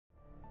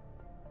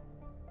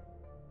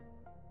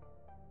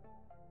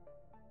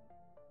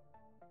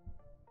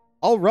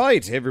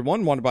Alright, hey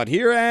everyone, Wanderbot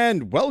here,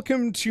 and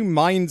welcome to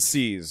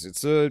MindSeize.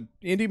 It's a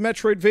indie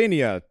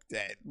Metroidvania.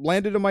 It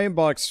landed in my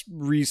inbox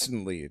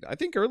recently. I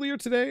think earlier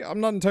today?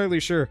 I'm not entirely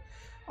sure.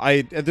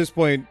 At this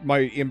point,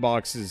 my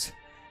inbox is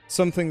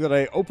something that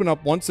I open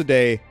up once a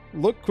day,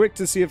 look quick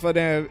to see if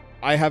I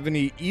have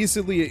any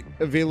easily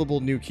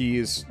available new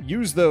keys,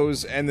 use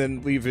those, and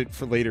then leave it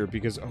for later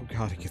because, oh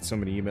god, I get so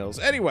many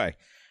emails. Anyway,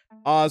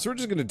 so we're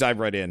just gonna dive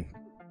right in.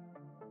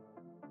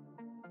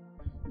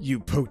 You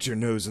poked your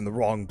nose in the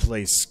wrong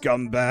place,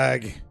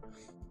 scumbag.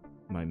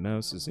 My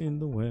mouse is in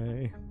the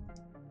way.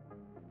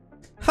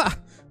 Ha!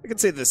 I could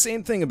say the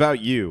same thing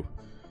about you.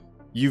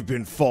 You've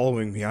been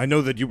following me. I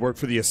know that you work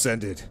for the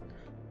Ascended.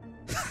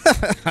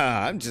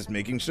 I'm just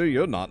making sure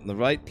you're not in the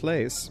right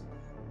place.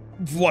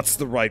 What's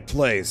the right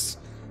place?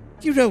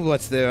 You know what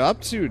they're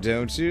up to,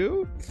 don't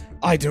you?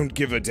 I don't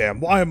give a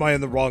damn. Why am I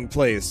in the wrong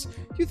place?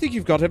 You think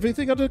you've got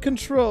everything under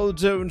control,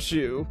 don't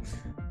you?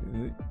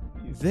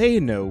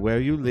 They know where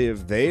you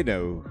live. They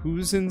know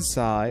who's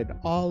inside,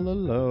 all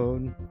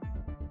alone.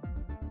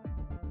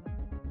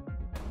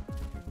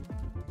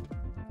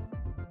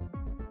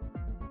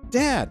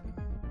 Dad!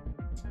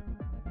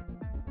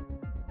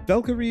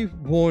 Valkyrie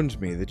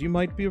warned me that you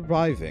might be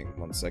arriving.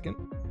 1 second.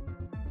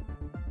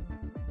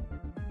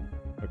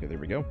 Okay, there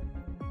we go.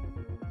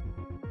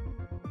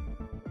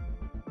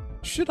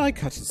 Should I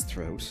cut his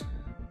throat?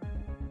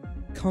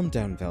 Calm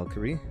down,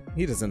 Valkyrie.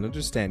 He doesn't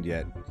understand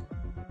yet.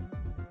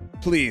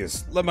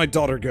 Please, let my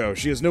daughter go.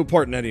 She has no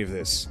part in any of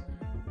this.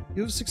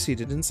 You have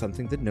succeeded in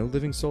something that no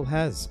living soul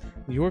has.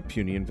 Your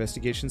puny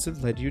investigations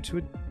have led you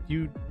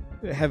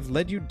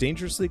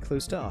dangerously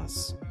close to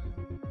us.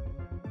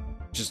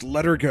 Just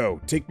let her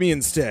go. Take me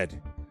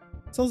instead.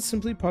 It's all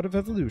simply part of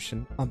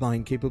evolution. A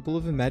mind capable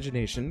of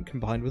imagination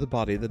combined with a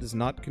body that is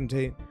not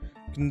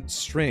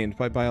constrained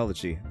by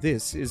biology.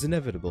 This is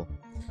inevitable.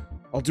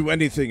 I'll do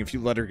anything if you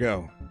let her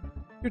go.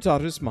 Your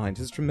daughter's mind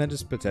has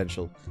tremendous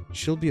potential.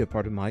 She'll be a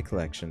part of my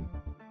collection.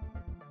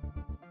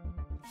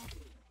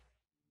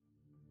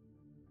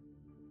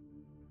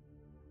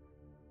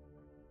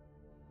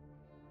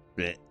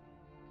 Blech.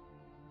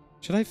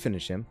 Should I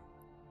finish him?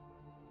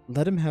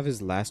 Let him have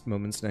his last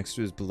moments next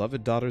to his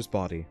beloved daughter's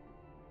body.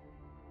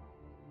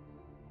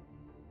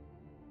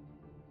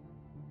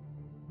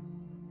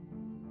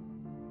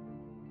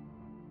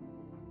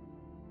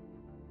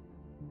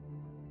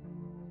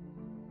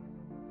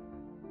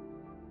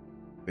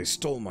 They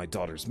stole my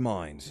daughter's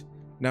mind.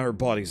 Now her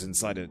body's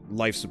inside a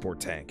life support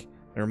tank,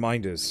 and her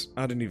mind is,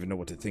 I don't even know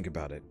what to think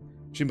about it.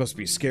 She must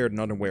be scared and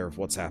unaware of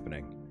what's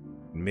happening.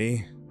 And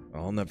me?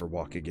 I'll never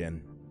walk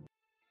again.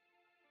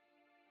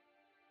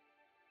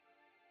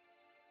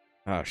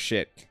 Ah,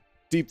 shit.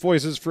 Deep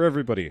voices for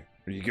everybody.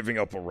 Are you giving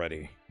up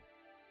already?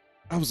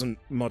 I wasn't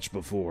much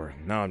before,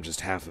 now I'm just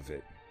half of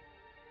it.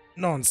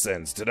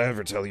 Nonsense, did I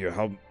ever tell you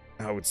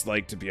how it's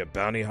like to be a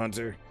bounty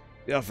hunter?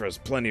 They offer us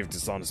plenty of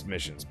dishonest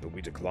missions, but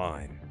we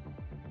decline.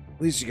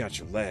 At least you got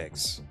your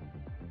legs.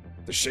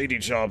 The shady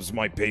jobs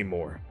might pay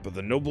more, but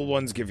the noble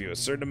ones give you a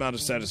certain amount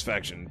of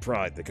satisfaction and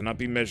pride that cannot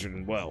be measured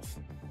in wealth.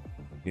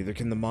 Neither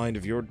can the mind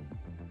of your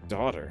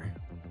daughter.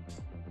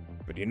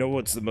 But you know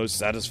what's the most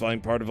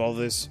satisfying part of all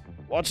this?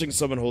 Watching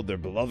someone hold their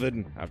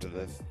beloved after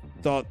the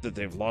thought that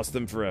they've lost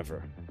them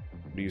forever.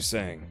 What are you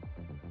saying?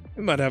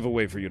 We might have a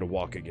way for you to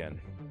walk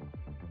again.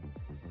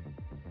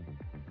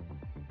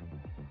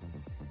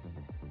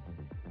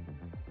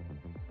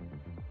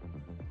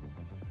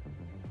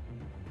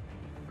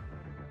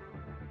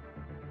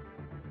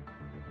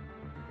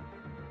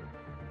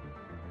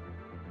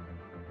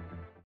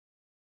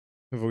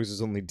 The voice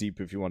is only deep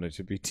if you want it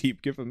to be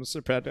deep. Give him a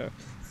soprano.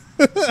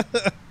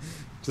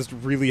 Just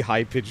really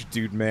high-pitched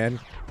dude, man.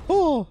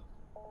 Oh!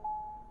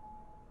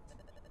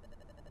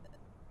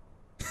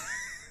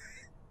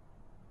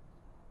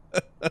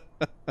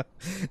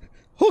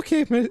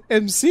 Okay,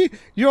 MC,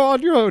 you're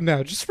on your own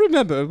now. Just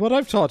remember what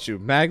I've taught you.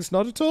 Mag's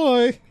not a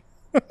toy.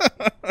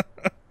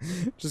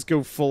 Just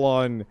go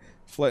full-on...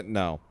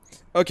 No.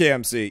 Okay,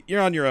 MC,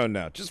 you're on your own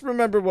now. Just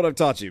remember what I've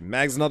taught you.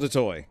 Mag's not a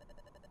toy.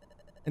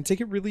 And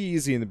take it really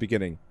easy in the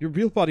beginning. Your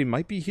real body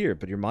might be here,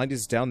 but your mind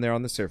is down there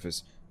on the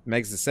surface.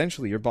 Meg's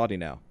essentially your body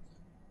now.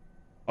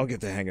 I'll get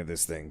the hang of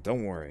this thing,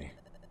 don't worry.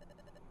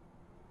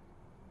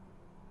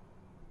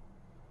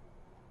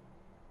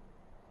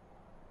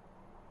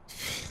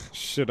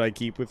 Should I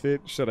keep with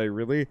it? Should I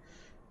really?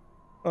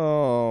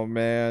 Oh,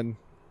 man.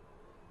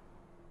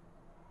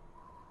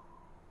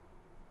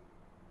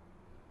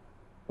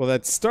 Well,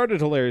 that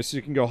started hilarious, so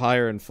you can go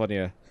higher and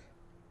funnier.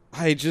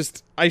 I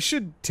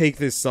should take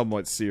this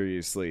somewhat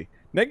seriously.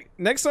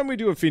 Next time we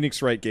do a Phoenix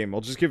Wright game,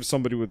 I'll just give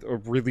somebody with a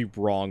really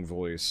wrong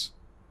voice.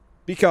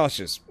 Be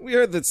cautious. We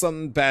heard that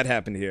something bad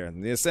happened here,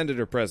 and the Ascended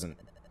are present.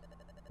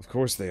 Of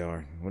course they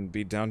are. Wouldn't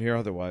be down here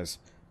otherwise.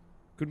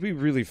 Could we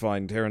really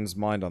find Taryn's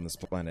mind on this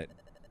planet?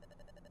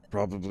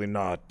 Probably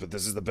not, but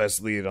this is the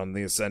best lead on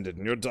the Ascended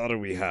and your daughter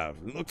we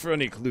have. Look for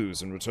any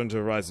clues and return to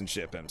Horizon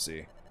ship,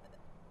 MC.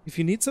 If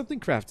you need something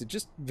crafted,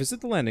 just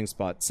visit the landing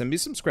spot, send me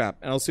some scrap,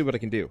 and I'll see what I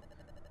can do.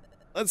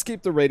 Let's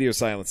keep the radio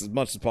silence as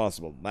much as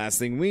possible. Last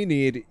thing we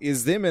need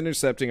is them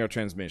intercepting our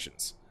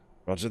transmissions.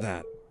 Roger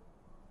that.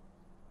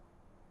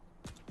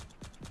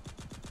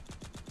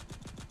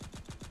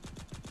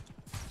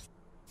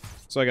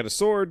 So I got a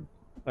sword.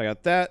 I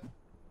got that.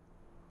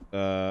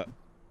 I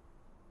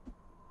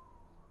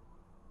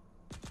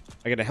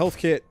got a health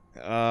kit.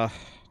 Do I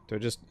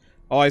just...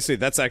 Oh, I see.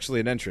 That's actually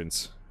an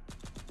entrance.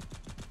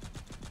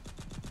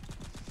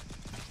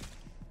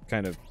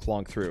 Kind of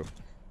plonk through.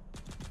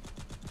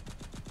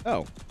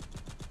 Oh.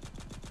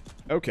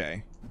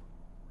 Okay.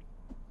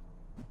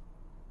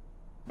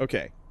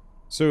 Okay.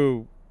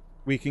 So,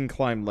 we can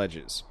climb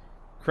ledges.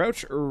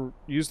 Crouch or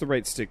use the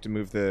right stick to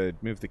move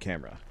the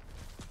camera.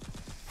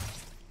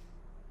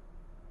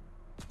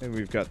 And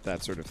we've got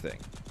that sort of thing.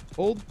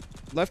 Hold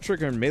left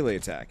trigger and melee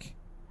attack.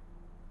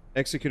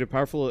 Execute a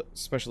powerful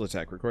special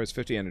attack. Requires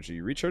 50 energy.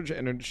 You recharge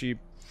energy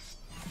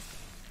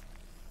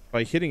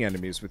by hitting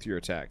enemies with your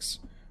attacks.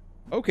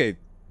 Okay.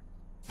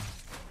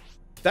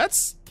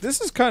 This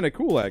is kind of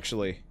cool,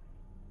 actually.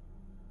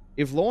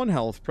 If low on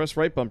health, press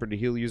right bumper to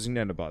heal using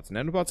nanobots.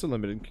 Nanobots are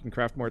limited and can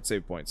craft more at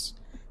save points.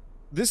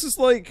 This is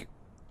like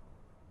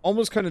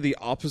almost kind of the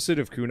opposite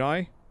of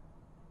kunai.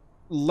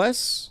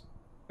 Less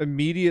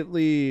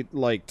immediately,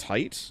 like,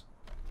 tight.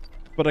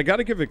 But I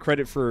gotta give it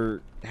credit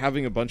for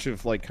having a bunch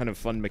of, like, kind of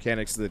fun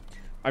mechanics that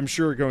I'm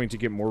sure are going to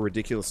get more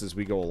ridiculous as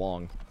we go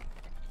along.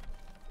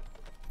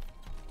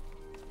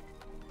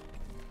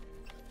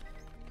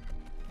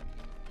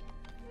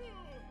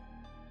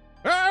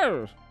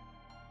 Oh!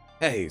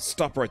 Hey,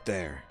 stop right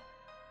there.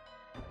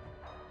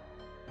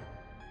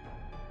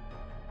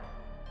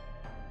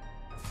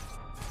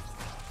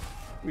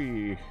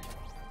 We...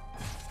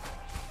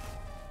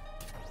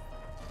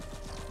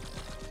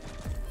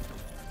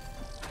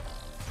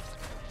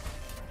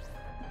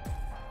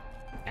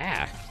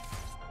 Ah!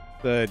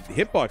 The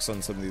hitbox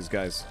on some of these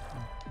guys.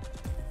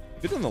 A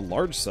bit on the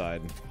large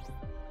side.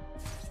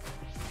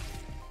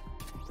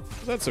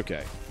 But that's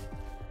okay.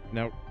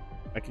 Now,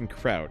 I can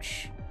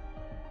crouch.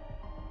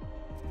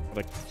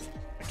 But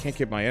I can't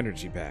get my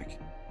energy back.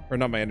 Or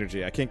not my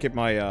energy, I can't get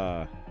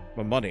my,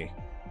 my money.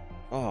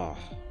 Ah. Oh.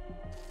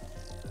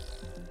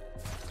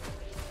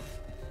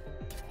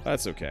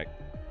 That's okay.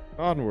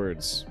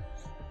 Onwards.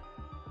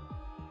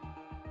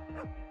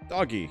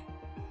 Doggy.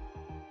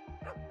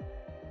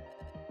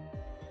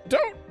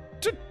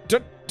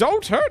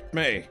 Don't hurt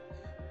me!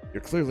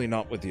 You're clearly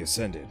not with the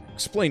Ascended.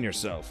 Explain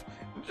yourself.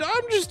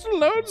 I'm just a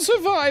lone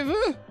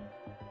survivor.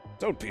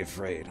 Don't be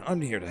afraid. I'm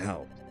here to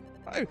help.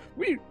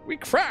 We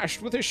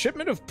crashed with a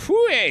shipment of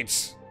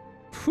poo-8.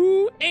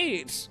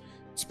 Poo-8.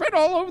 Spread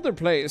all over the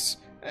place.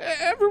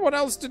 Everyone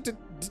else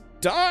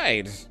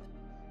died.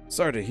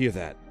 Sorry to hear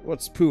that.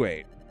 What's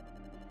poo-8?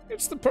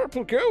 It's the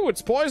purple goo.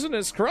 It's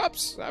poisonous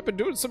crops. I've been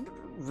doing some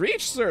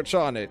research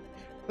on it.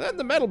 Then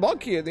the metal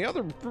monkey and the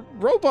other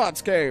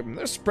robots came.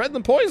 They're spreading the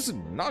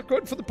poison. Not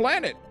good for the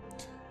planet.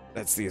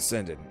 That's the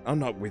Ascended. I'm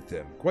not with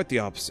them. Quite the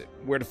opposite.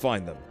 Where to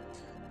find them?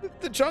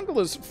 The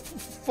jungle is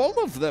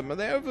full of them, and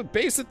they have a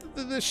base at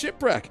the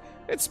shipwreck.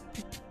 It's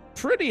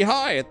pretty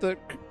high at the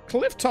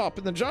cliff top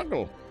in the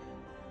jungle.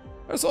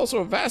 There's also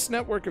a vast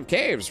network of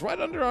caves right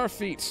under our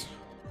feet.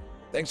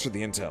 Thanks for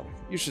the intel.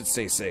 You should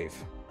stay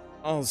safe.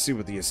 I'll see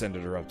what the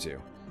Ascended are up to.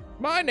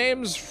 My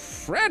name's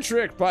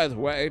Frederick, by the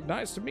way.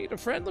 Nice to meet a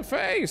friendly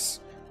face.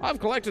 I've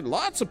collected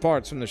lots of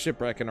parts from the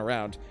shipwreck and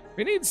around. If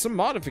you need some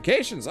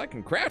modifications, I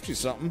can craft you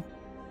something.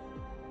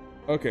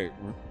 Okay,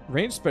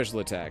 range special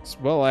attacks.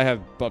 Well, I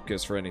have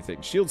Bupkis for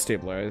anything. Shield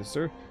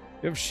stabilizer.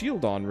 You have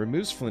shield on,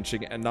 removes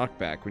flinching and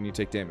knockback when you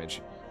take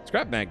damage.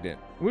 Scrap magnet.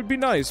 It would be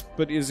nice,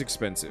 but is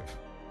expensive.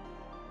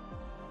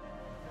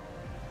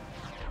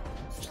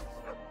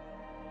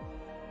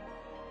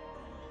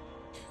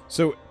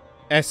 So,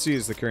 SC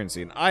is the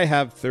currency, and I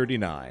have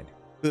 39.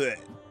 Ugh.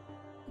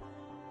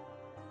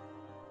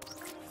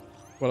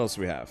 What else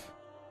do we have?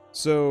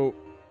 So,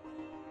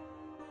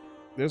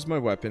 there's my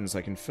weapons.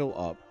 I can fill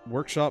up.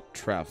 Workshop,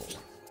 travel.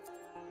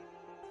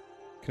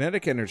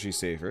 Kinetic energy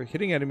saver.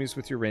 Hitting enemies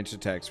with your ranged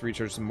attacks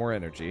recharges some more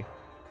energy.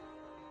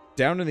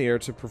 Down in the air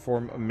to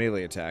perform a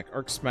melee attack.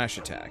 Arc smash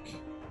attack.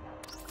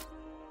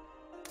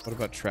 What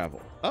about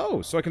travel?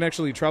 Oh, so I can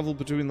actually travel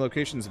between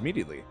locations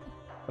immediately.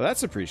 Well,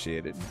 that's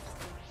appreciated.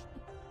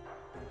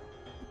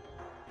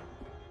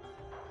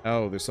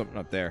 Oh, there's something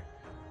up there.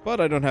 But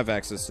I don't have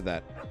access to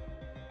that.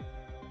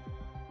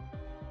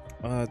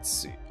 Let's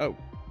see. Oh,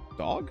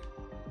 dog?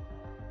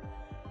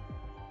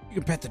 You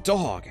can pet the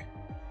dog.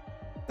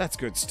 That's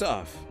good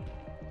stuff.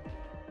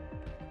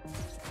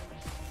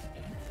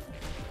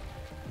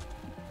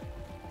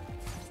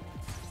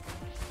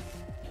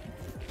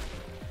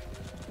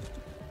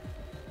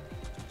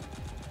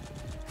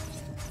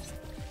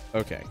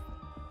 Okay.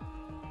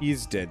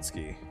 He's dead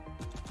ski.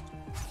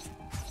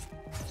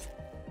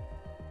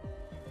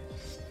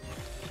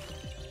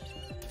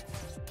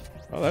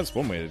 Oh, that's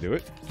one way to do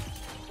it.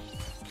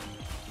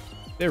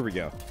 There we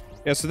go.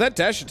 Yeah, so that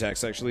dash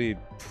attack's actually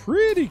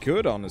pretty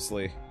good,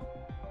 honestly.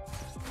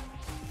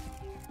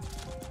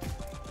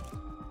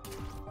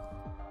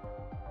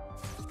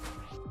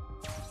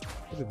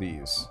 What are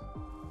these?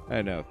 I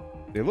don't know.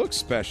 They look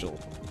special.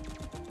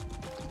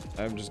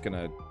 I'm just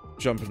gonna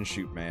jump and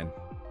shoot, man.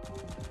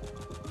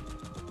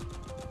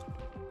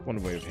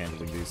 One way of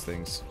handling these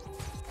things.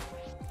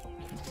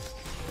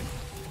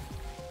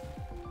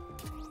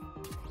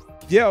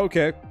 Yeah,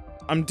 okay.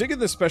 I'm digging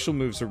the special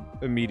moves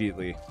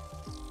immediately.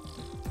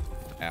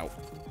 Ow.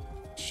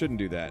 Shouldn't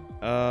do that.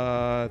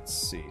 Let's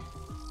see.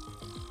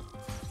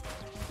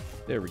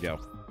 There we go.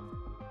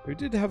 We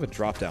did have a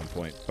drop-down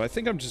point, but I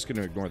think I'm just going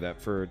to ignore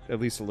that for at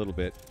least a little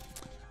bit.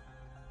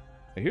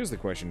 Now, here's the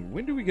question.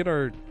 When do we get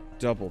our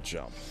double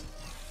jump?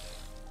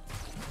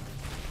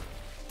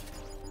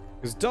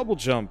 Because double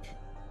jump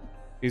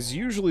is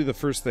usually the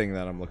first thing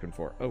that I'm looking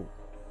for. Oh.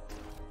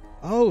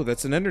 Oh,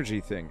 that's an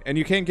energy thing. And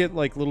you can get,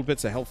 like, little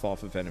bits of health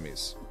off of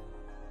enemies.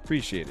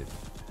 Appreciated.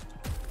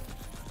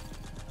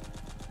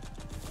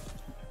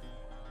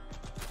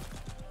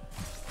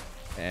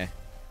 Might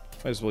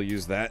as well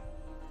use that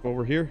while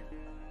we're here.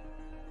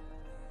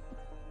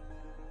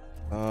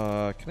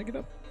 Can I get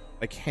up?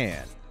 I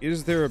can.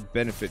 Is there a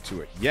benefit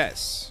to it?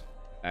 Yes,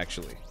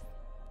 actually.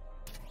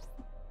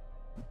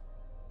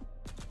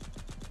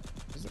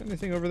 Is there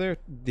anything over there?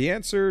 The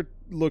answer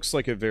looks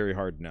like a very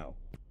hard no.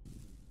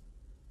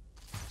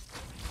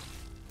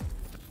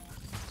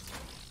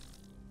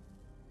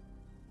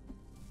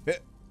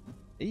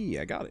 Hey,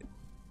 I got it.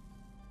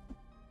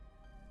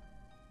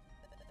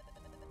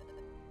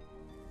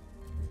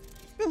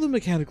 Fellow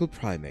mechanical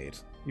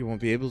primate, you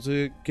won't be able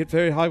to get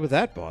very high with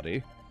that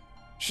body.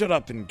 Shut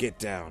up and get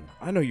down.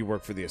 I know you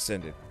work for the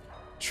Ascended.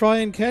 Try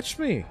and catch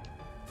me.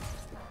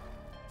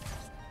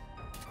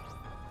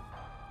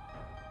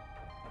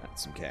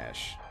 That's some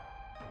cash.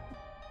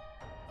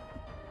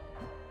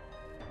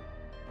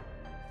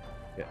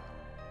 Yeah.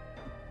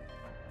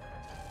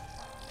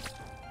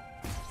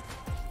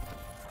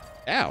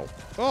 Ow.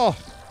 Oh.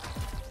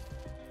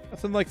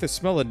 Nothing like the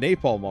smell of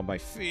napalm on my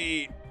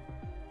feet.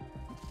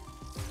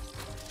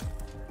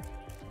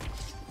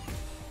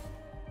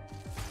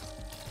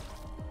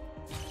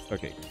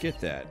 Okay, get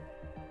that.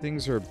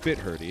 Things are a bit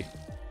hurty.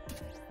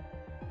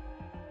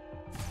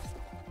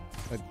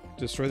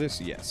 Destroy this?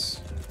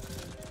 Yes.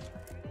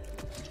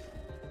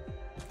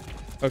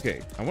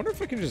 Okay, I wonder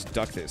if I can just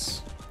duck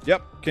this.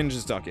 Yep, can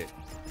just duck it.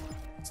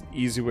 It's an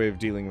easy way of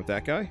dealing with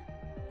that guy.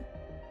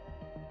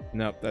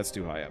 Nope, that's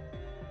too high up.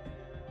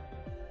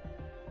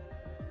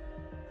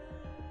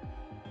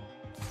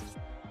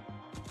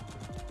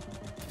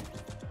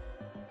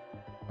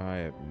 I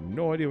have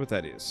no idea what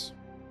that is.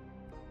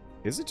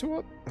 Is it too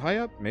up? High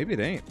up? Maybe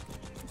it ain't.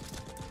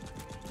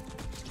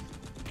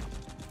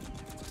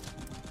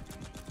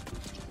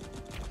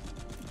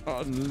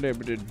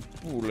 Unlimited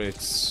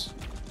bullets.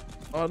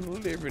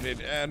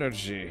 Unlimited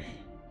energy.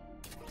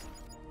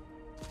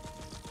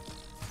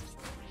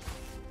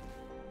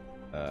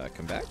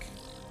 Come back?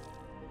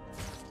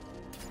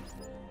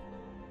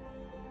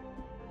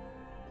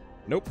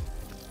 Nope.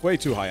 Way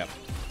too high up.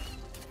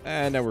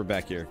 And now we're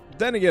back here.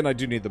 Then again, I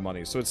do need the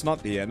money, so it's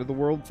not the end of the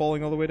world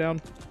falling all the way down.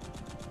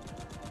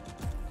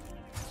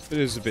 It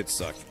is a bit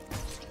stuck.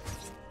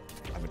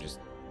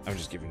 I'm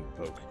just giving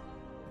the poke.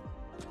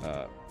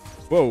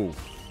 Whoa.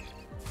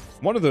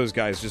 One of those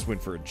guys just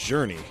went for a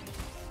journey.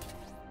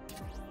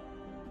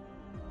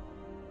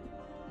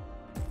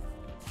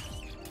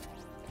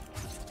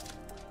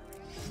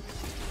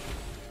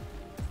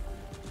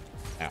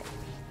 Ow.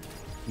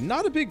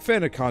 Not a big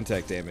fan of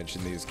contact damage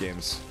in these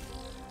games.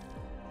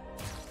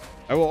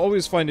 I will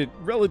always find it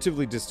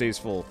relatively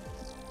distasteful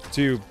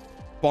to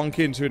bonk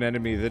into an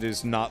enemy that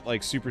is not,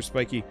 like, super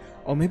spiky.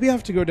 Oh, maybe I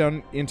have to go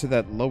down into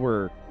that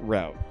lower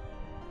route.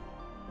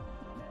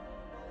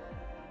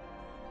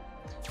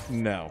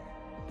 No.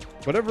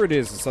 Whatever it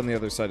is, it's on the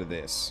other side of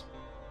this.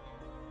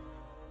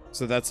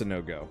 So that's a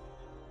no-go.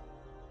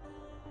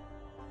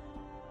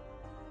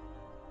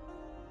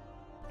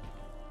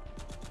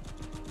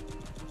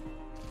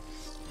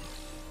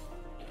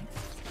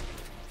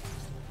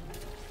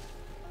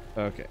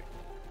 Okay.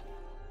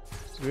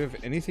 Do we have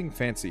anything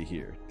fancy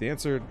here? The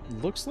answer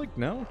looks like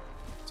no.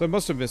 So I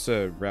must have missed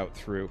a route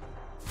through.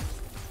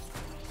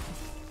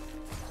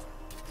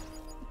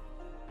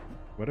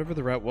 Whatever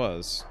the route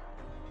was.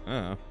 I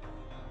don't know.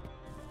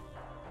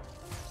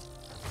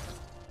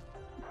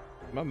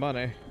 My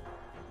money.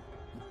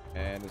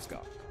 And it's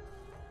gone.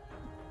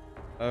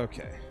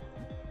 Okay.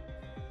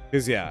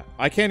 Because, yeah,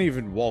 I can't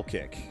even wall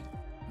kick.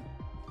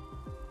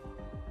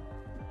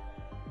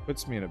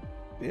 Puts me in a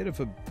bit of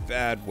a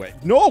bad way.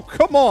 No,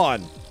 come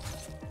on!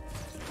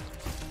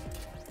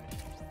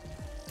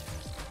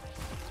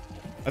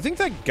 I think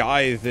that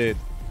guy that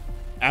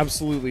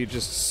absolutely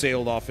just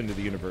sailed off into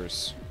the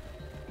universe.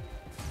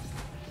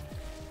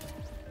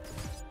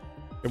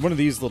 And one of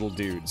these little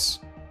dudes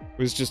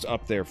was just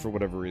up there for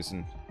whatever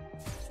reason.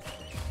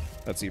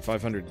 Let's see,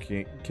 500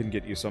 can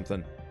get you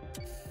something.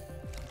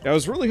 Yeah, I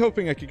was really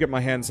hoping I could get my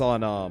hands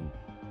on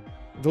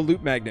the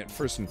loot magnet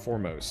first and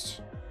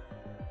foremost.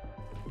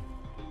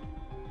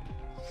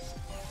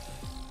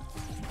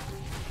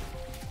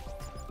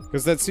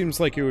 Because that seems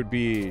like it would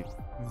be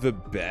the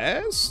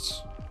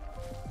best?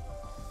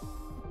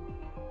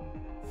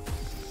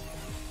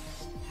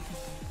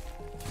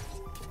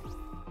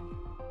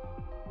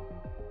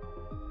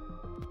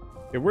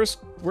 Okay,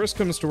 worst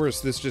comes to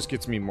worst, this just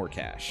gets me more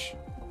cash.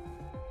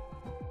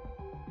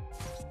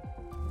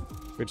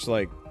 Which,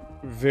 like,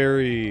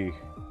 very...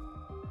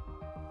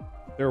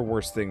 There are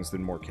worse things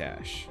than more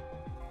cash.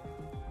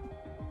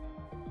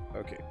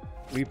 Okay.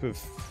 Leap of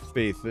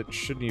faith. That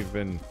shouldn't have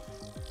been...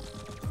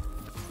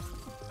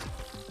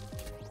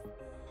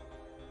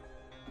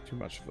 too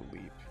much of a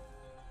leap.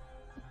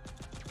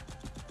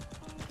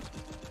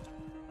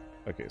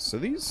 Okay, so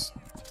these...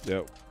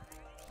 Yep.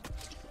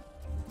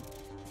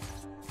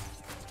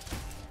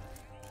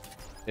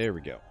 There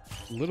we go.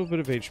 A little bit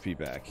of HP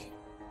back.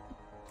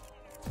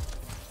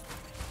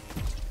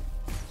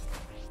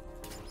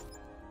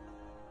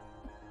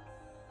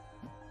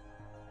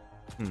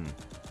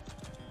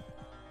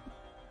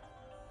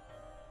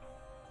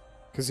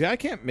 Because, yeah, I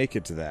can't make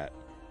it to that.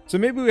 So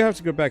maybe we have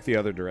to go back the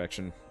other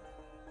direction.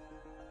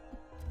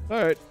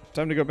 Alright,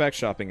 time to go back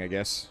shopping, I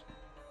guess.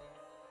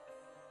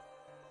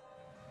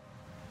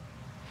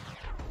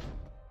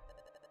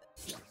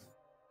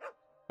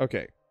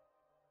 Okay.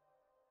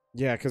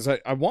 Yeah, because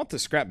I want the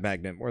scrap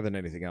magnet more than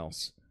anything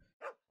else.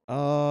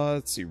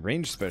 Let's see.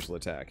 Range special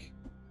attack.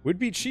 Would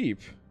be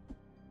cheap.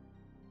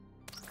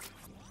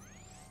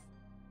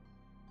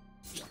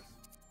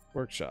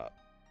 Workshop.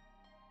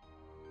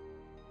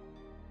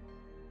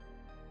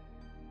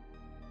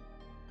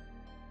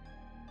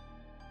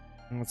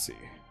 Let's see.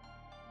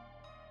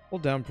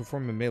 Hold down,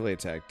 perform a melee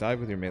attack. Dive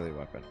with your melee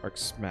weapon. Arc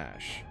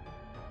smash.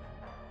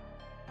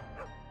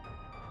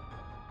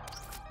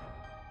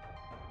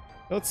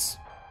 Let's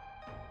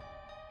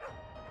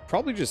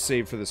probably just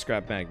save for the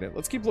scrap magnet.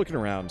 Let's keep looking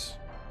around.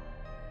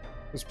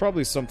 There's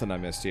probably something I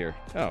missed here.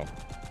 Oh.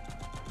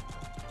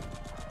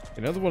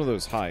 Another one of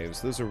those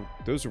hives. Those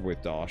are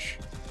with Dosh.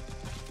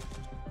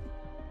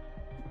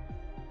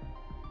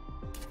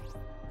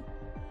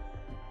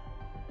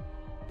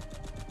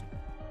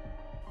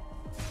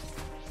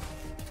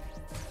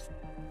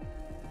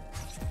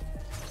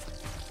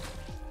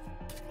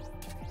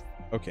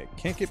 Okay,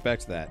 can't get back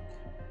to that.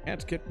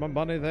 Can't get my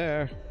money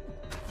there.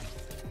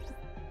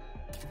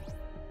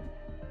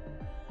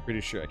 Pretty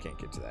sure I can't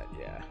get to that,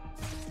 yeah.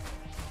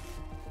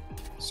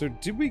 So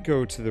did we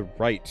go to the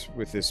right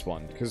with this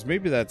one? Because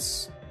maybe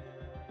that's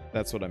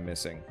what I'm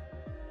missing.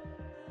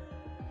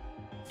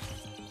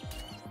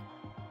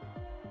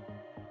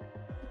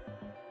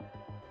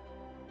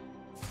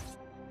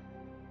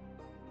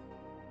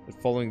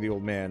 But following the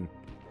old man.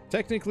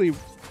 Technically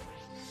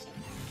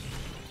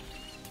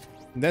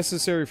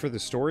necessary for the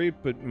story,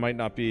 but might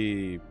not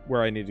be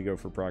where I need to go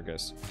for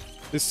progress.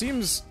 This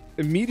seems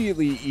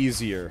immediately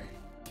easier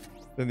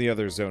than the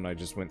other zone I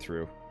just went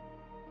through.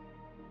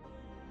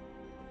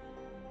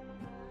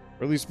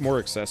 Or at least more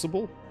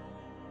accessible?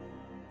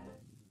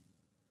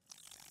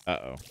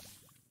 Uh-oh.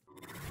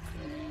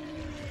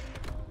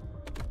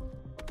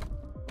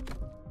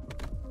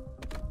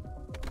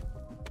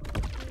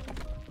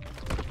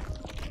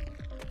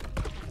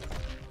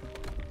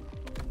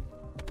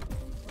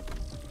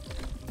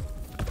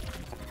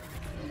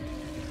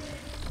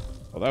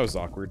 Oh, that was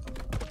awkward.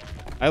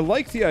 I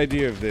like the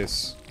idea of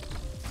this,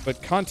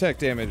 but contact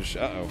damage...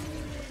 Uh-oh.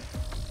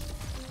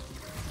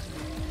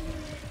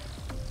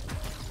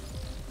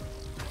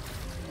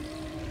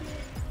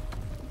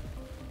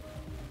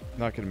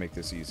 Not gonna make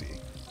this easy.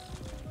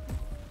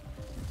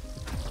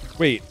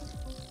 Wait.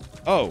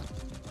 Oh.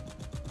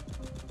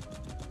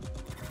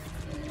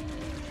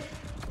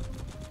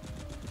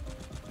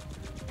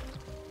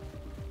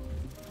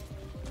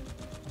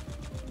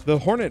 The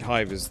Hornet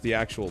Hive is the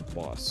actual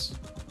boss.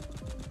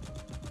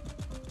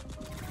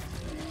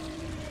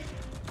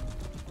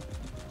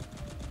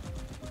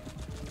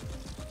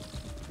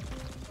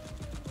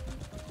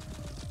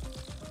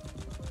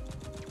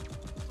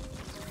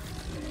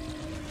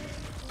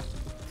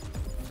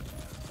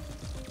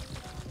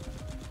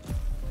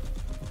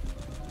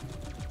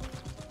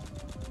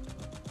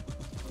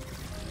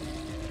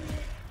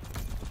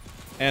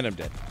 And I'm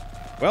dead.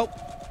 Well,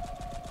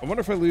 I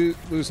wonder if I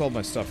lose all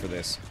my stuff for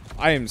this.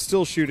 I am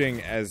still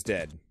shooting as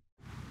dead.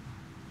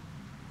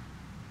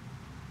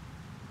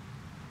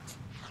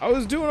 I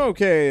was doing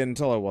okay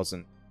until I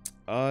wasn't.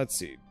 Let's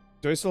see.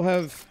 Do I still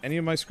have any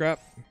of my scrap?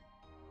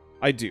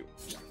 I do.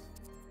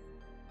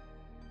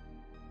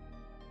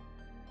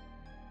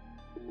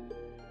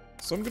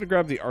 So I'm going to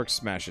grab the Arc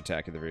Smash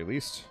attack at the very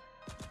least.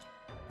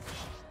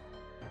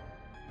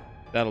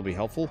 That'll be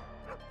helpful.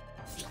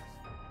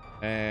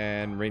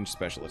 And range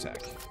special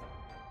attack.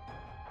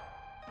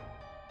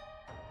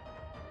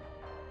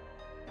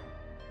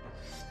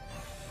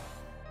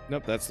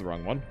 Nope, that's the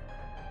wrong one.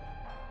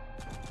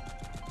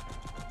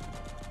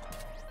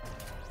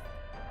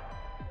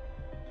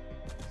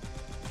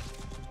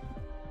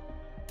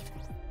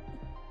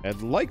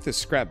 I'd like the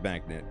scrap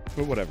magnet,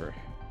 but whatever.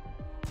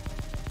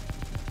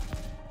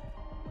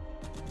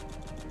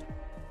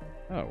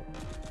 Oh.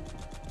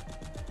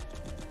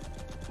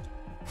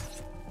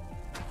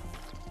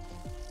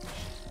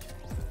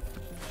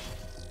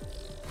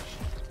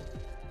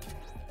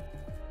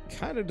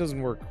 Kind of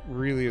doesn't work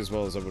really as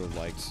well as I would have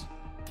liked.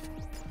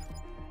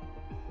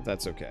 But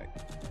that's okay.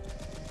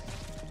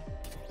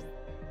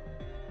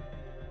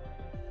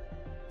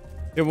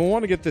 Yeah, we'll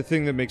want to get the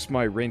thing that makes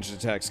my ranged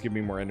attacks give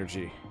me more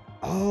energy.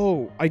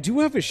 Oh, I do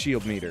have a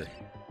shield meter.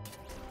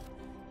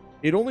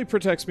 It only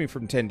protects me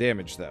from 10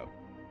 damage, though.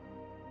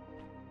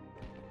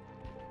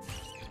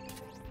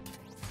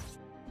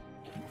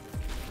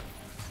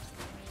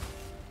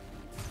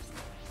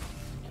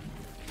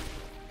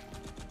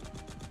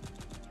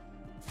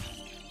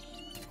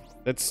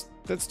 That's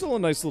still a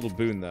nice little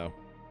boon, though.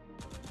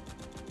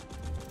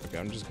 Okay,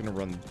 I'm just gonna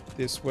run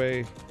this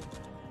way.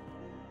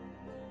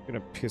 Gonna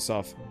piss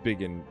off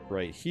Biggin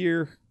right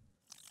here.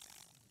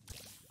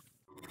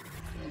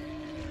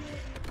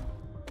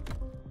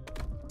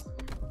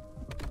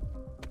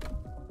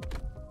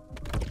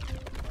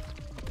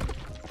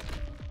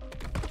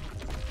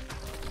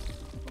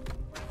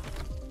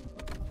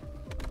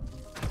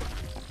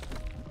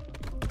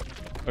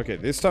 Okay,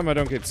 this time I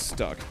don't get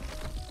stuck.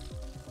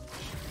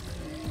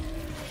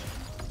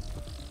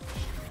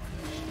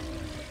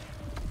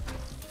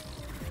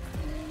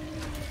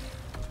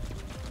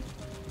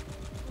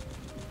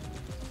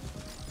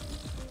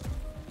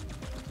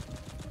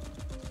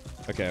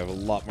 Okay, I have a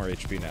lot more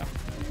HP now.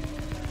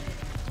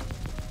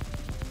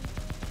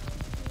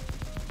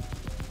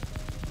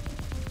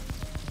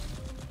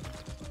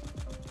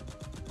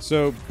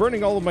 So,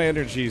 burning all of my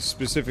energy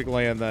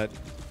specifically on that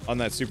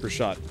super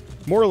shot,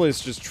 more or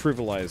less just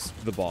trivialized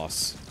the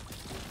boss.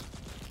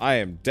 I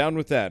am down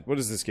with that. What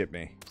does this get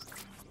me?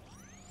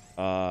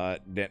 Oh,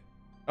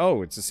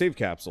 it's a save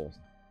capsule.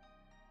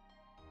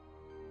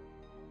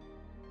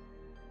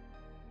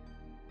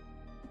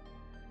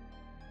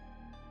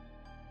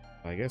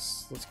 I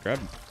guess let's grab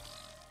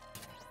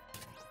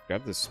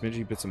the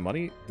smidgy bits of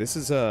money. This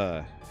is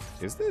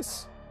is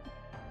this?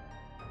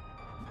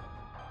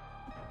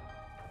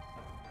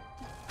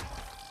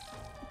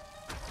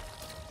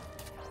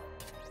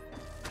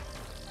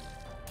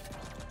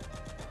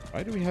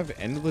 Why do we have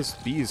endless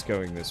bees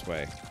going this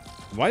way?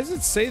 Why does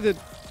it say that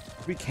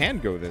we can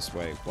go this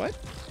way? What?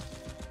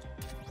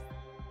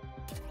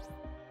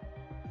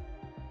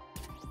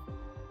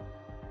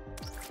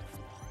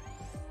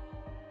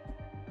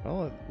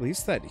 Well, at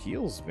least that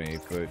heals me,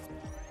 but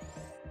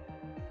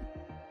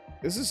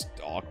this is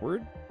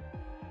awkward.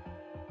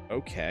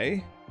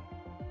 Okay.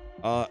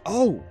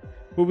 Oh!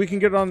 Well, we can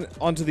get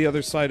onto the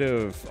other side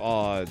of,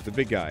 the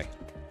big guy.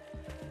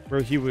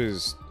 Where he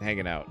was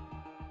hanging out.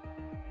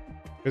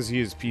 Because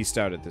he is pieced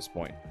out at this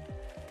point.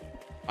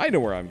 I know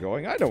where I'm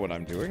going. I know what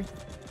I'm doing.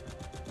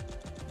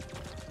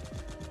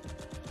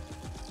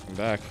 I'm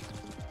back.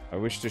 I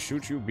wish to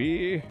shoot you,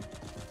 bee.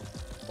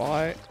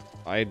 Why?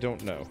 I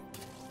don't know.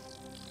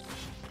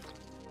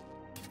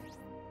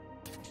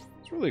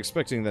 I was really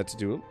expecting that to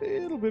do a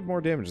little bit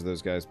more damage to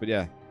those guys, but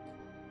yeah.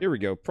 Here we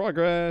go.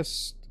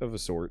 Progress of a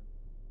sort.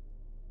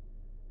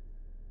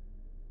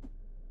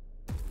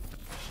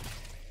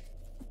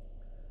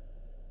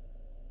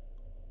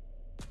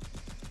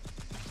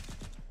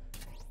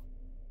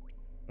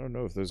 I don't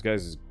know if those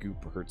guys'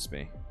 goop hurts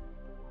me.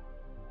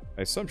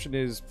 My assumption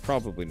is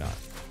probably not.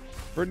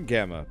 Verdant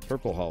Gamma,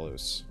 Purple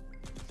Hollows.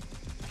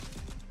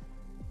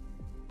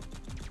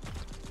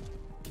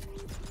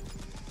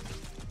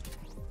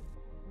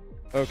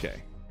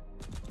 Okay.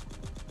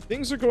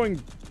 Things are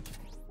going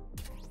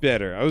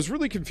better. I was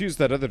really confused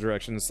that other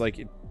direction. It's like,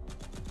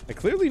 I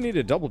clearly need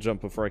a double jump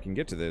before I can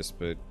get to this,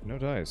 but no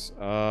dice.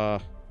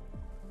 Well,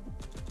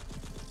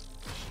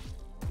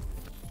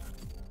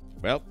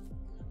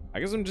 I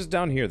guess I'm just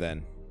down here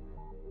then.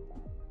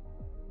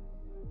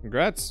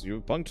 Congrats, you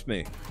punked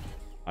me.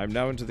 I'm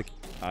now in the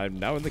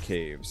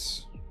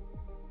caves.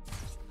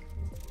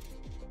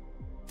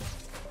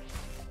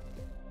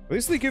 At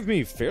least they give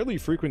me fairly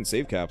frequent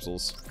save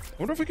capsules. I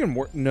wonder if I can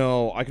warp.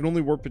 No, I can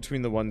only warp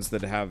between the ones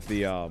that have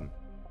the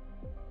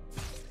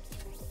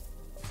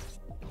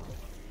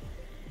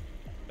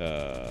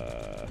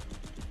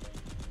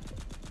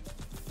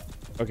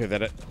okay,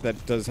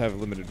 that does have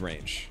limited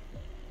range.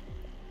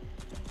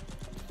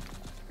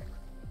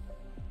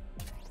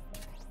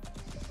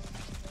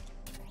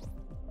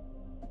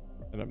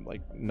 And I'm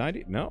like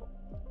 90. No,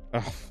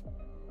 ugh.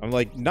 I'm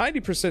like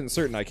 90%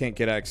 certain I can't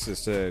get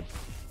access to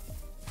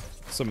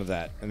some of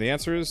that, and the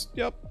answer is,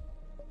 yep,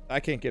 I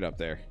can't get up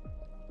there.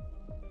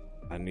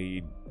 I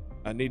need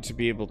to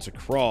be able to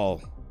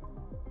crawl,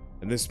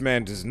 and this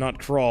man does not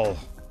crawl.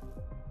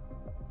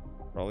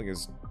 Crawling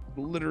is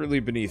literally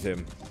beneath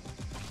him.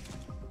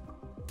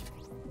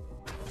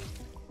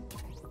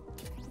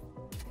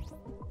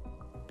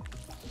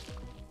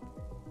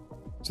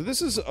 So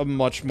this is a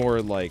much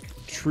more, like,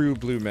 true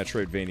blue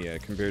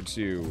Metroidvania compared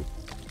to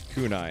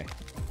Kunai.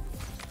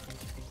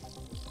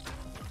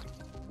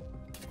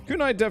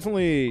 Kunai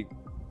definitely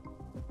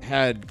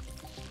had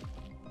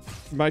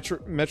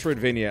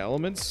Metroidvania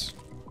elements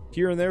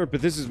here and there,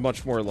 but this is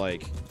much more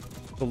like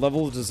the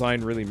level of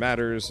design really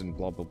matters and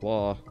blah blah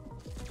blah.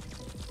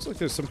 Looks like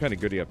there's some kind of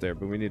goodie up there,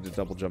 but we need to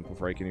double jump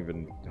before I can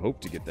even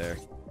hope to get there.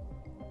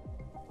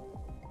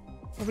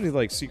 How many,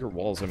 like, secret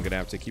walls I'm gonna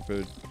have to keep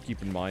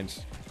in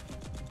mind?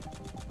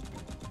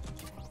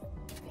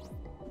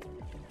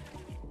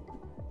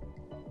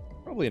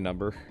 Probably a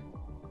number.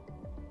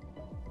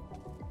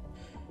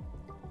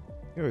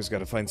 You always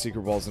gotta find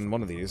secret walls in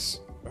one of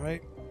these,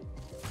 right?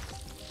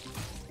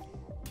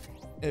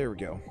 There we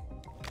go.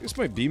 I guess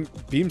my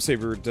beam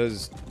saber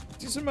does a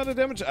decent amount of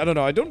damage. I don't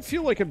know. I don't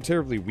feel like I'm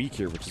terribly weak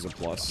here, which is a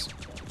plus.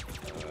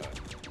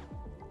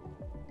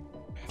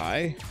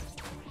 Hi.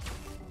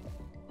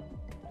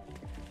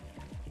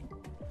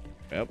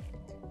 Yep.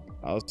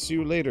 I'll see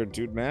you later,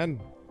 dude,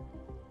 man.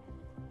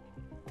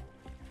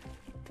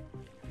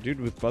 Dude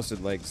with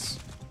busted legs.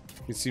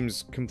 He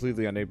seems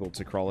completely unable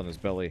to crawl on his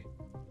belly.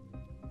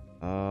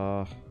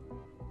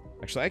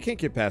 Actually, I can't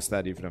get past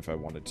that even if I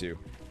wanted to.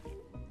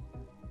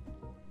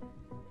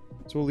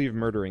 So we'll leave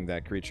murdering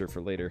that creature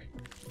for later.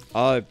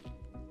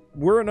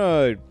 We're in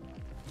a...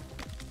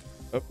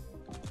 Oh.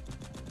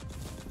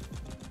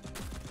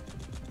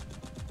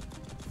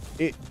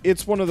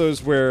 It's one of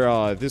those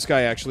where, this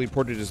guy actually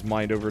ported his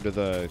mind over to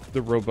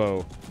the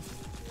robo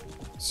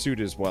suit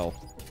as well.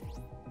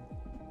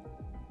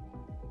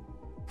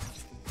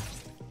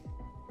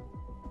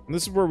 And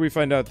this is where we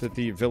find out that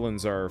the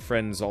villains are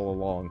friends all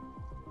along.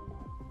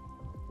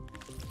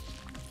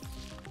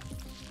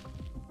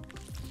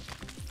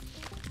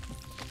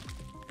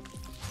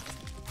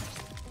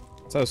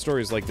 That's how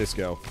stories like this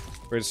go.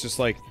 Where it's just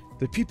like,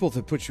 the people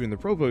that put you in the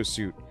robo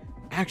suit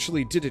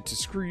actually did it to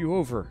screw you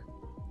over.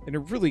 In a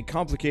really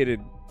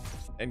complicated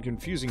and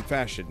confusing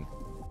fashion.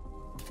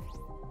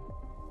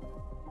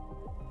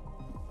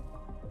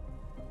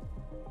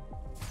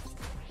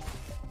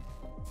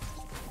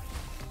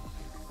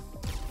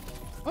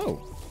 Oh.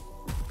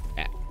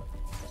 Ah.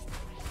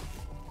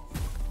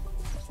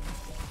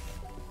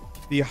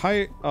 The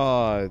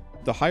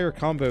higher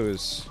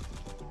combos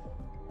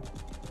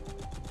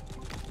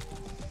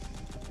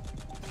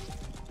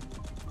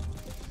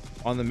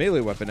on the melee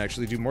weapon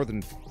actually do more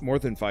than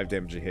 5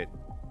 damage a hit.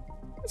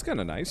 That's kind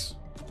of nice.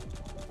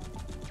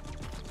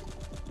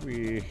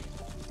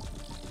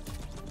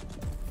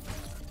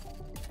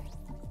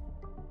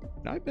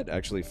 Now I bet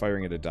actually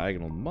firing at a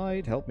diagonal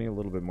might help me a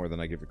little bit more than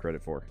I give it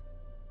credit for.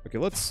 Okay,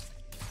 let's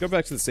go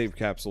back to the save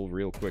capsule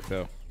real quick,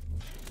 though.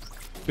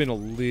 It's been a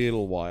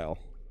little while.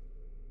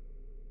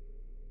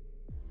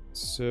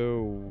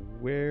 So,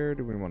 where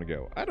do we want to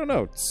go? I don't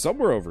know.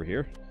 Somewhere over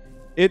here.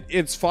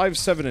 It's 5,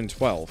 7, and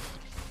 12.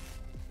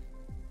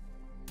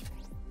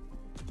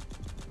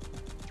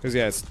 Because,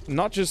 yeah, it's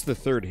not just the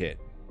third hit.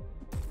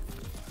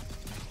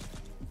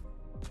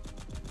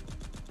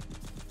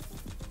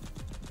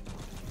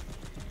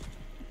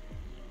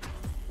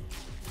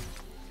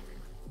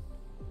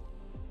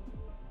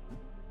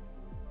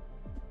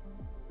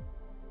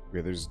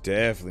 Okay, there's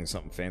definitely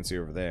something fancy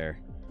over there.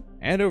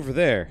 And over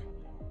there.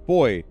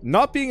 Boy,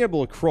 not being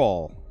able to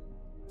crawl.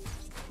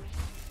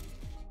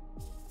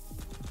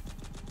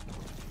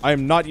 I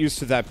am not used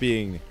to that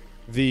being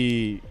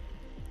the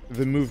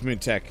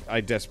movement tech I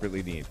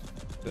desperately need.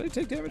 Did I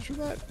take damage from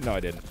that? No, I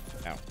didn't.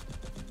 Ow.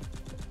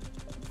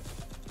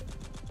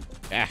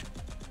 Ah.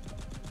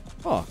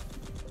 Huh.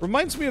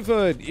 Reminds me of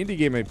an indie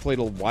game I played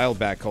a while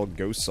back called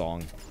Ghost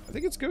Song. I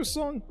think it's Ghost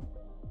Song?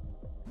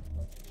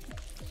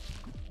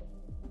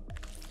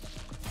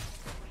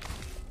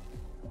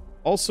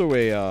 Also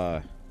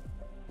a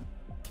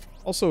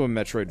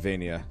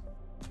Metroidvania.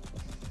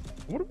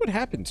 I wonder what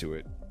happened to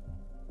it.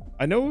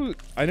 I know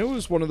it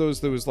was one of those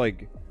that was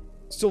like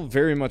still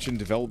very much in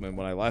development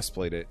when I last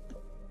played it.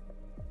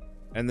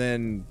 And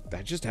then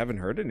I just haven't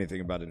heard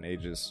anything about it in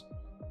ages.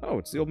 Oh,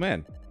 it's the old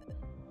man.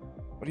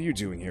 What are you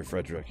doing here,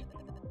 Frederick?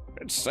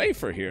 It's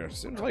safer here.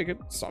 Seems like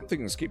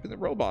something's keeping the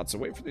robots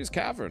away from these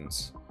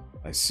caverns.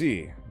 I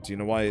see. Do you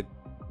know why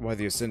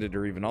the Ascended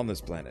are even on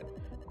this planet?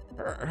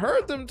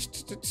 Heard them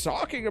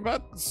talking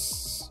about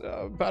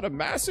a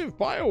massive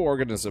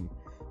bioorganism.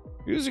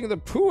 Using the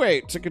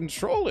Poo-8 to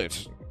control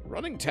it.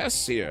 Running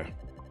tests here.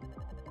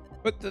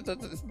 But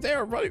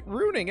they're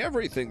ruining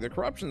everything. The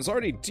corruption's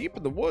already deep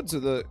in the woods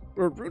of the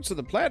roots of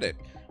the planet.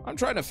 I'm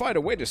trying to find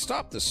a way to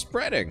stop the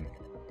spreading.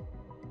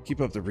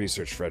 Keep up the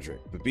research, Frederick,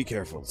 but be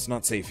careful. It's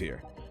not safe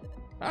here.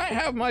 I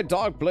have my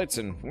dog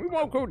Blitzen. We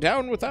won't go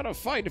down without a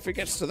fight if it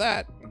gets to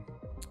that.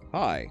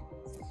 Hi.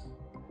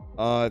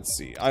 Let's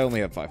see. I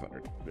only have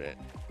 500.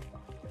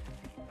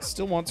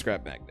 Still want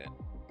scrap magnet.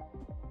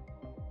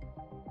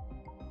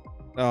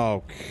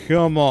 Oh,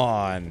 come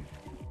on.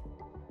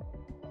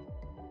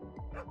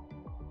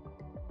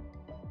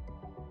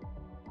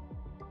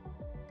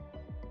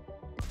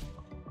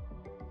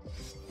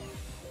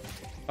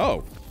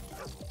 Oh.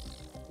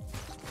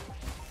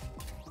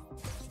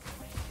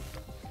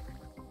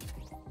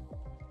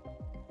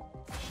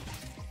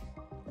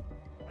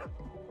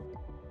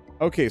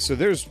 Okay, so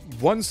there's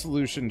one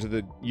solution to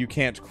the you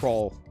can't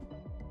crawl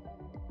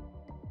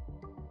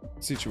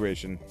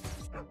situation.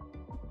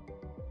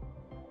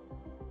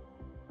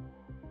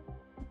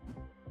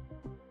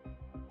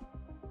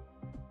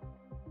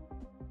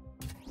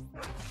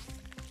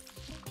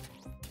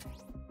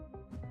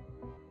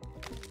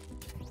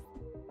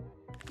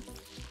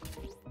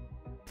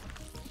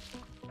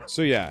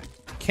 So yeah,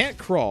 can't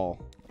crawl.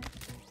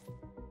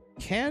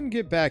 Can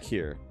get back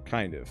here,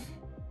 kind of.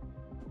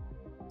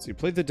 So you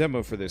played the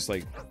demo for this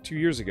like 2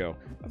 years ago.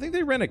 I think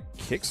they ran a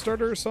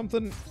Kickstarter or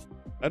something?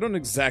 I don't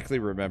exactly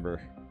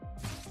remember.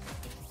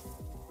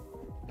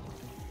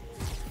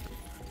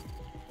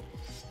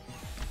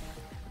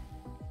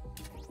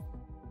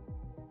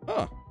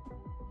 Huh.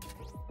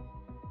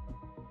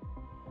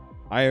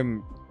 I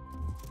am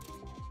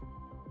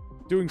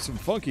doing some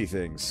funky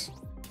things.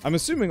 I'm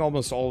assuming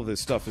almost all of this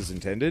stuff is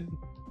intended.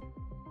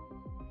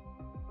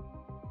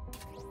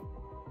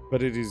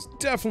 But it is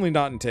definitely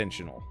not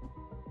intentional.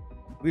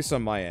 At least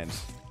on my end.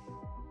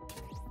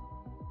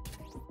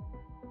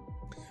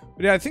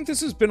 But yeah, I think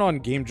this has been on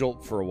Game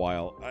Jolt for a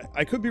while.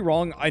 I could be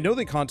wrong. I know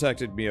they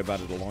contacted me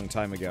about it a long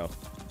time ago.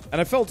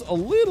 And I felt a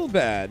little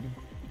bad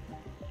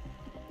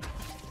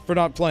for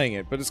not playing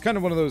it. But it's kind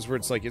of one of those where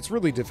it's like, it's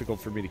really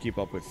difficult for me to keep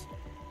up with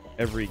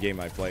every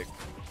game I play.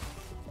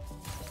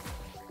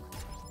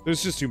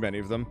 There's just too many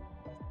of them.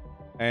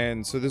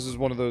 And so this is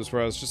one of those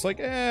where I was just like,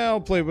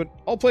 I'll play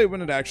it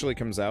when it actually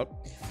comes out.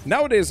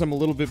 Nowadays I'm a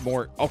little bit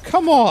more, oh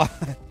come on.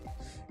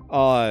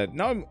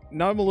 Now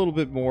I'm a little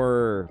bit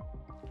more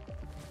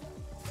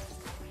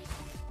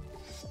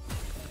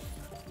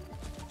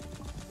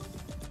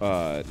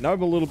now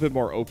I'm a little bit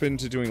more open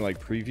to doing like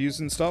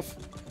previews and stuff,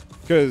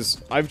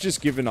 because I've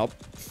just given up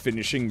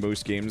finishing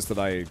most games that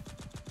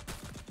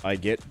I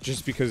get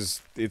just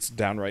because it's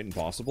downright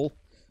impossible.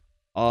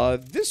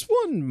 This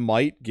one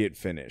might get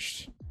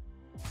finished.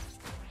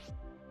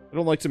 I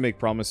don't like to make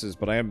promises,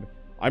 but I'm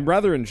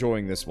rather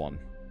enjoying this one.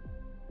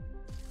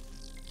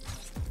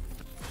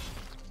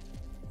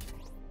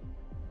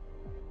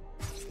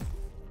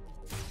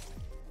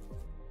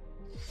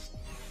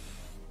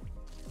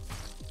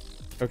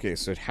 Okay,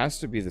 so it has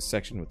to be the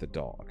section with the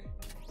dog.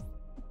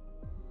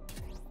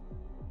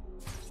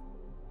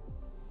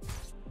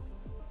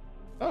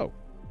 Oh,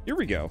 here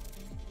we go.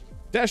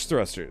 Dash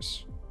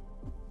thrusters.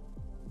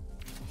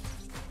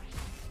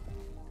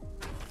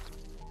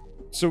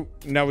 So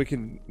now we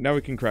can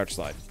crouch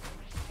slide.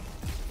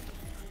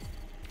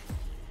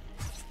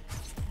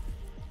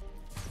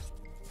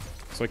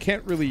 So I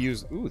can't really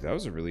use, ooh, that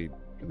was a really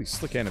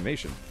slick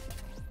animation.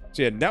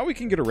 So yeah, now we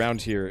can get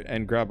around here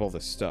and grab all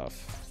this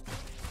stuff.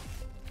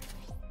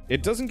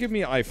 It doesn't give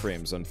me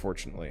iframes,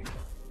 unfortunately.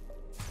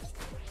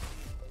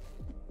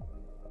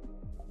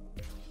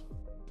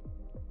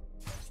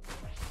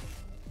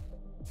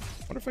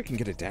 I wonder if I can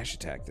get a dash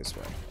attack this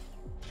way.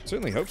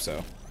 Certainly hope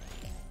so.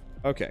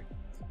 Okay.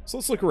 So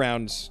let's look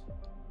around.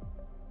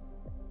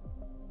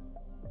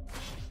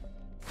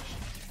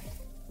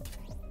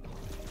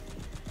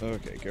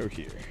 Okay, go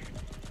here.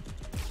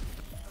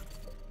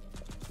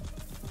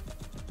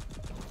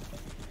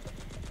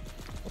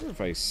 I wonder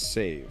if I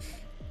save.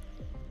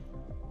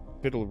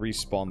 It'll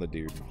respawn the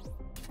dude.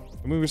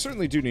 I mean, we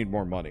certainly do need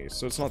more money,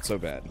 so it's not so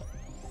bad.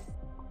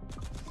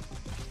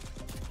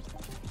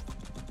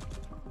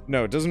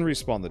 No, it doesn't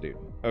respawn the dude.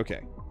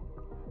 Okay.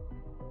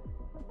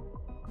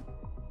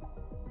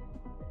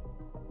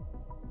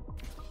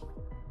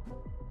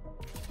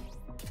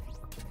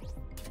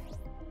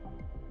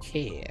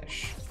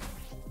 Cash.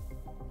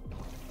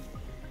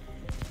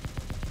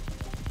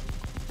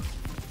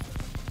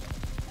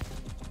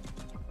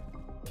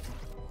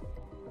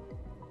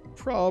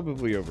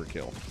 Probably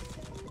overkill.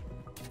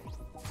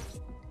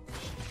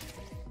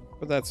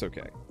 But that's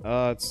okay.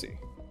 Let's see.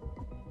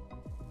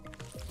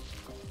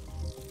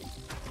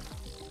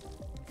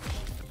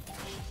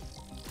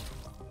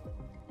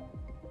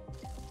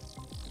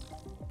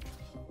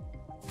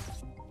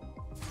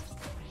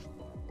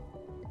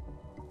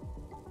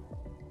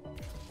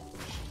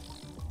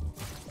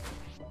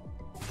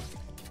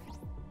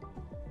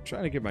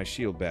 Trying to get my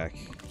shield back.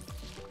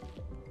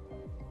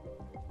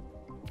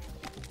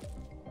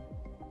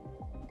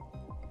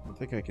 I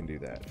think I can do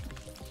that.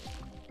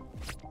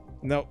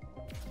 Nope.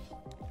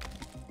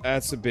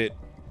 That's a bit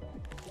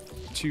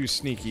too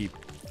sneaky.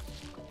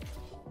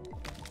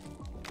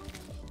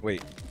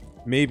 Wait.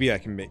 Maybe I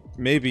can make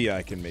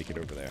it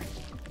over there.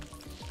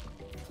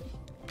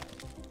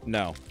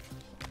 No.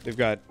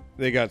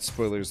 They got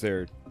spoilers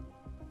there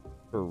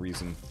for a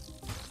reason.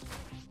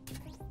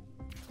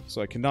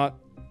 So I cannot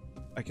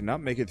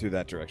make it through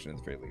that direction at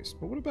the very least.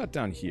 But what about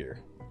down here?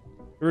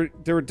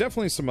 There were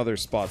definitely some other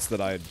spots that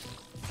I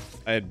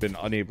had been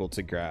unable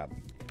to grab.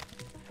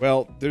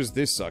 Well, there's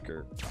this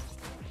sucker.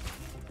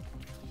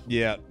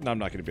 Yeah, I'm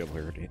not going to be able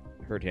to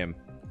hurt him.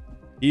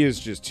 He is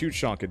just too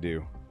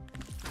chonkadoo.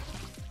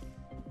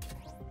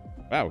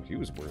 Wow, he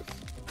was worth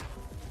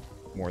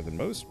more than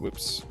most.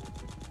 Whoops.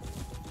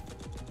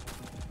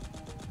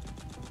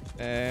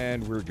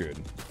 And we're good.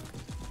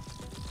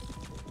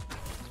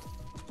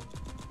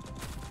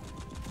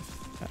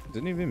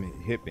 Didn't even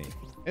hit me.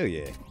 Hell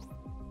yeah.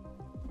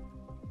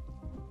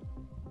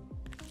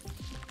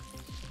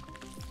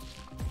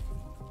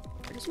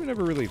 I guess we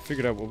never really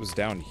figured out what was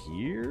down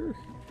here.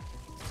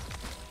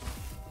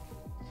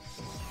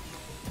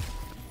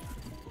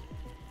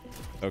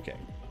 Okay.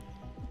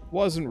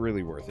 Wasn't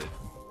really worth it.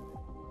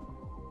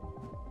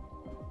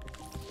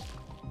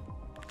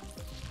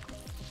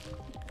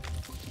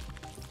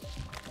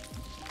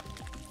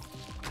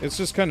 It's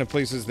just kind of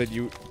places that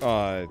you,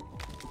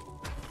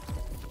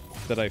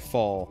 that I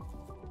fall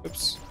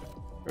Oops.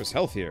 There's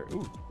health here.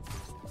 Ooh.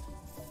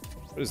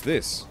 What is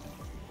this?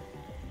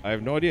 I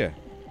have no idea.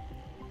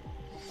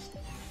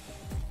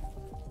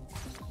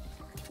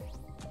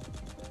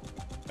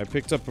 I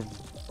picked up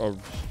a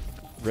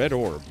red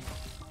orb.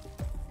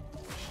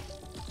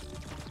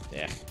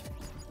 Yeah.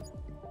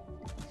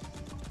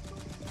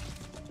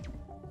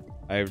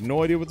 I have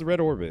no idea what the red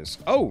orb is.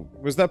 Oh!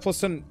 Was that plus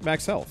 10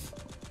 max health?